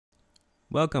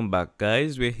Welcome back,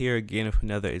 guys. We're here again with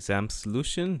another exam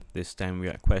solution. This time we're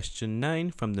at question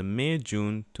 9 from the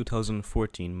May-June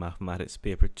 2014 Mathematics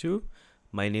Paper 2.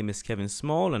 My name is Kevin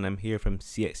Small and I'm here from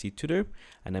CXC Tutor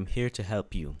and I'm here to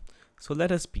help you. So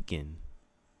let us begin.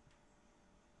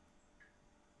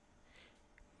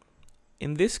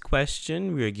 In this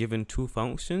question, we are given two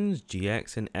functions,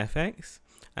 gx and fx,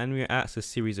 and we are asked a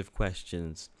series of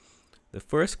questions. The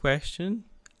first question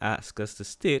asks us to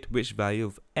state which value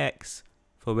of x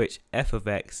for which f of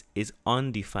x is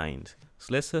undefined. So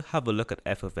let's have a look at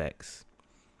f of x.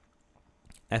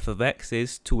 F of x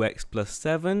is 2x plus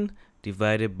 7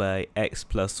 divided by x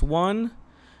plus 1,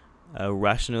 a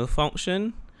rational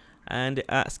function. And it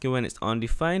asks you when it's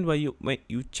undefined, when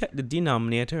you check the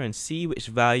denominator and see which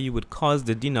value would cause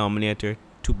the denominator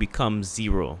to become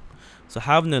 0. So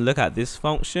having a look at this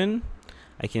function,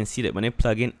 I can see that when I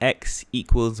plug in x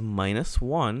equals minus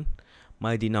 1,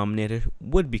 my denominator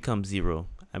would become 0.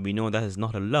 And we know that is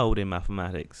not allowed in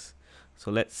mathematics.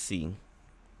 So let's see.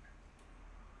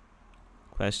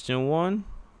 Question 1.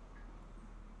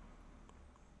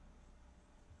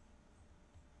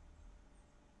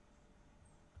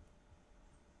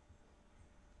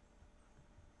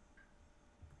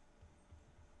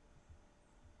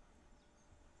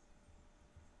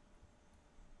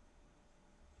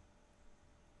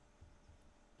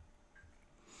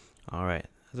 Alright,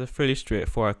 that's a fairly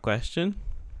straightforward question.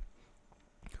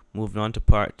 Moving on to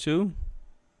part 2.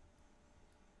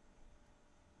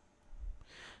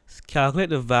 Let's calculate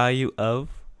the value of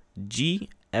g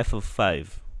f of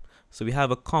 5. So we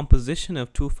have a composition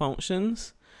of two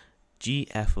functions, g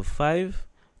f of 5.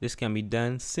 This can be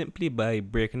done simply by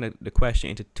breaking the question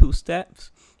into two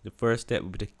steps. The first step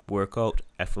would be to work out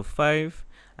f of 5,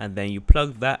 and then you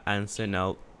plug that answer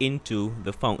now into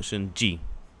the function g.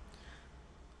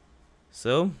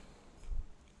 So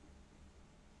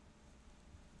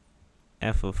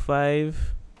f of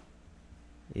 5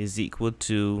 is equal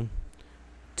to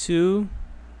 2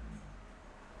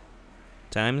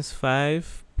 times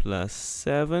 5 plus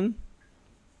 7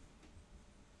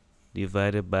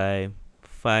 divided by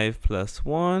 5 plus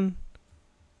 1,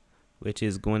 which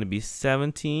is going to be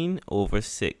 17 over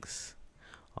 6.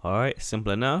 Alright,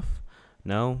 simple enough.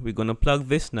 Now we're going to plug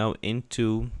this now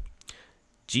into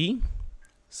g.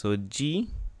 So g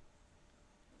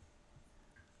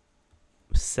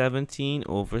 17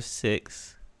 over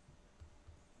 6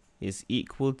 is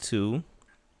equal to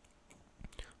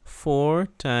 4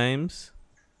 times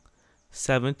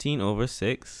 17 over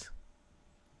 6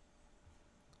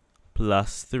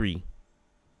 plus 3.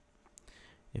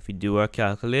 If we do our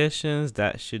calculations,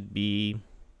 that should be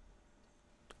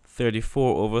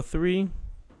 34 over 3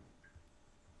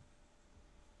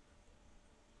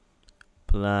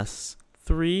 plus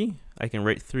 3. I can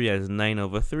write 3 as 9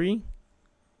 over 3,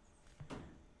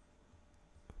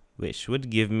 which would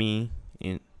give me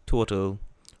in total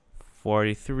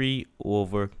 43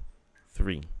 over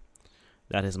 3.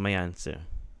 That is my answer.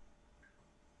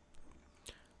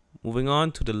 Moving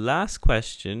on to the last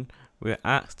question, we're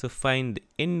asked to find the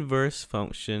inverse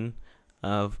function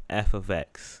of f of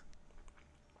x.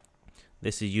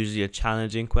 This is usually a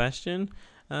challenging question,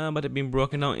 but it's been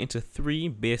broken down into 3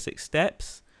 basic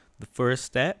steps. The first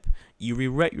step, you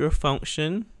rewrite your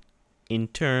function in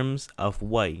terms of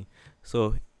y.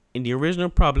 So in the original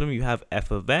problem, you have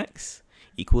f of x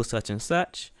equals such and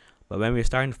such. But when we're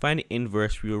starting to find the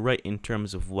inverse, we will write in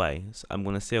terms of y. So I'm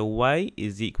going to say y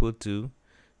is equal to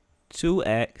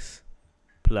 2x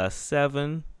plus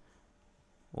 7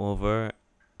 over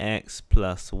x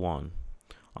plus 1.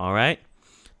 Alright.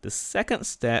 The second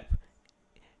step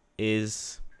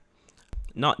is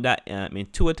not that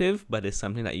intuitive, but it's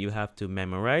something that you have to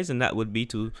memorize, and that would be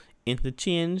to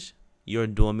interchange your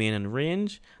domain and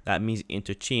range. That means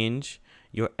interchange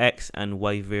your x and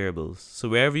y variables. So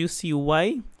wherever you see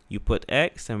y, you put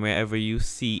x, and wherever you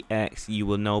see x, you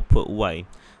will now put y.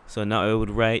 So now I would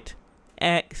write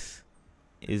x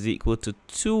is equal to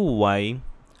 2y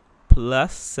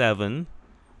plus 7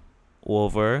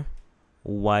 over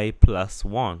y plus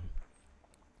 1.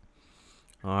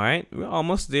 Alright, we're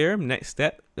almost there. Next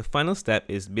step, the final step,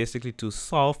 is basically to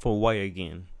solve for y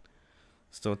again.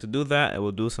 So to do that, I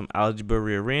will do some algebra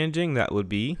rearranging. That would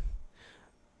be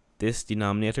this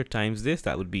denominator times this.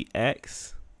 That would be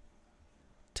x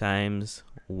times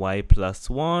y plus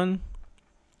 1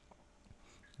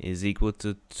 is equal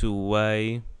to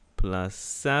 2y plus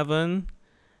 7.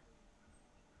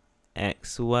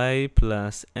 xy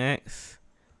plus x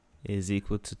is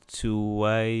equal to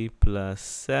 2y plus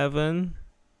 7.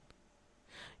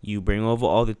 You bring over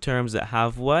all the terms that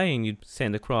have y and you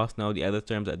send across now the other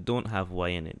terms that don't have y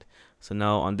in it. So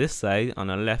now on this side, on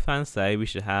the left hand side, we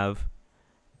should have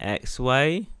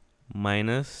xy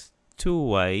minus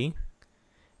 2y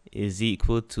is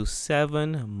equal to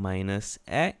 7 minus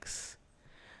x.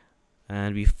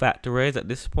 And we factorize at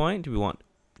this point. We want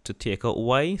to take out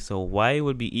y, so y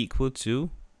would be equal to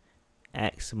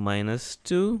x minus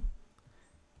 2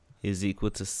 is equal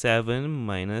to 7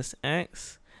 minus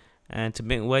x. And to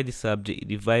make y the subject,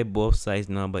 divide both sides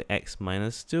now by x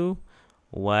minus 2.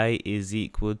 Y is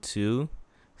equal to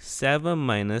 7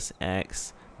 minus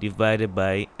x divided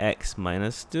by x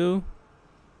minus 2.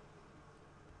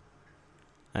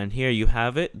 And here you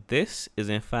have it. This is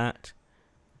in fact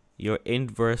your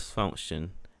inverse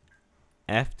function,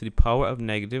 f to the power of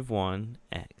 -1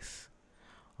 x.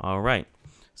 Alright,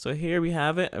 so here we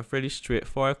have it, a pretty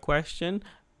straightforward question.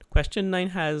 Question 9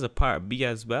 has a part B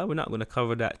as well. We're not going to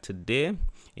cover that today.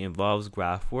 It involves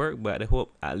graph work, but I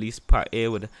hope at least part A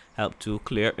would help to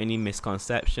clear up any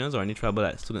misconceptions or any trouble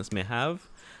that students may have.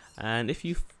 And if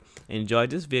you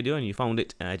enjoyed this video and you found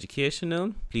it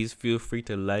educational, please feel free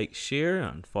to like, share,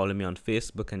 and follow me on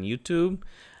Facebook and YouTube.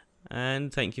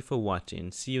 And thank you for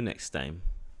watching. See you next time.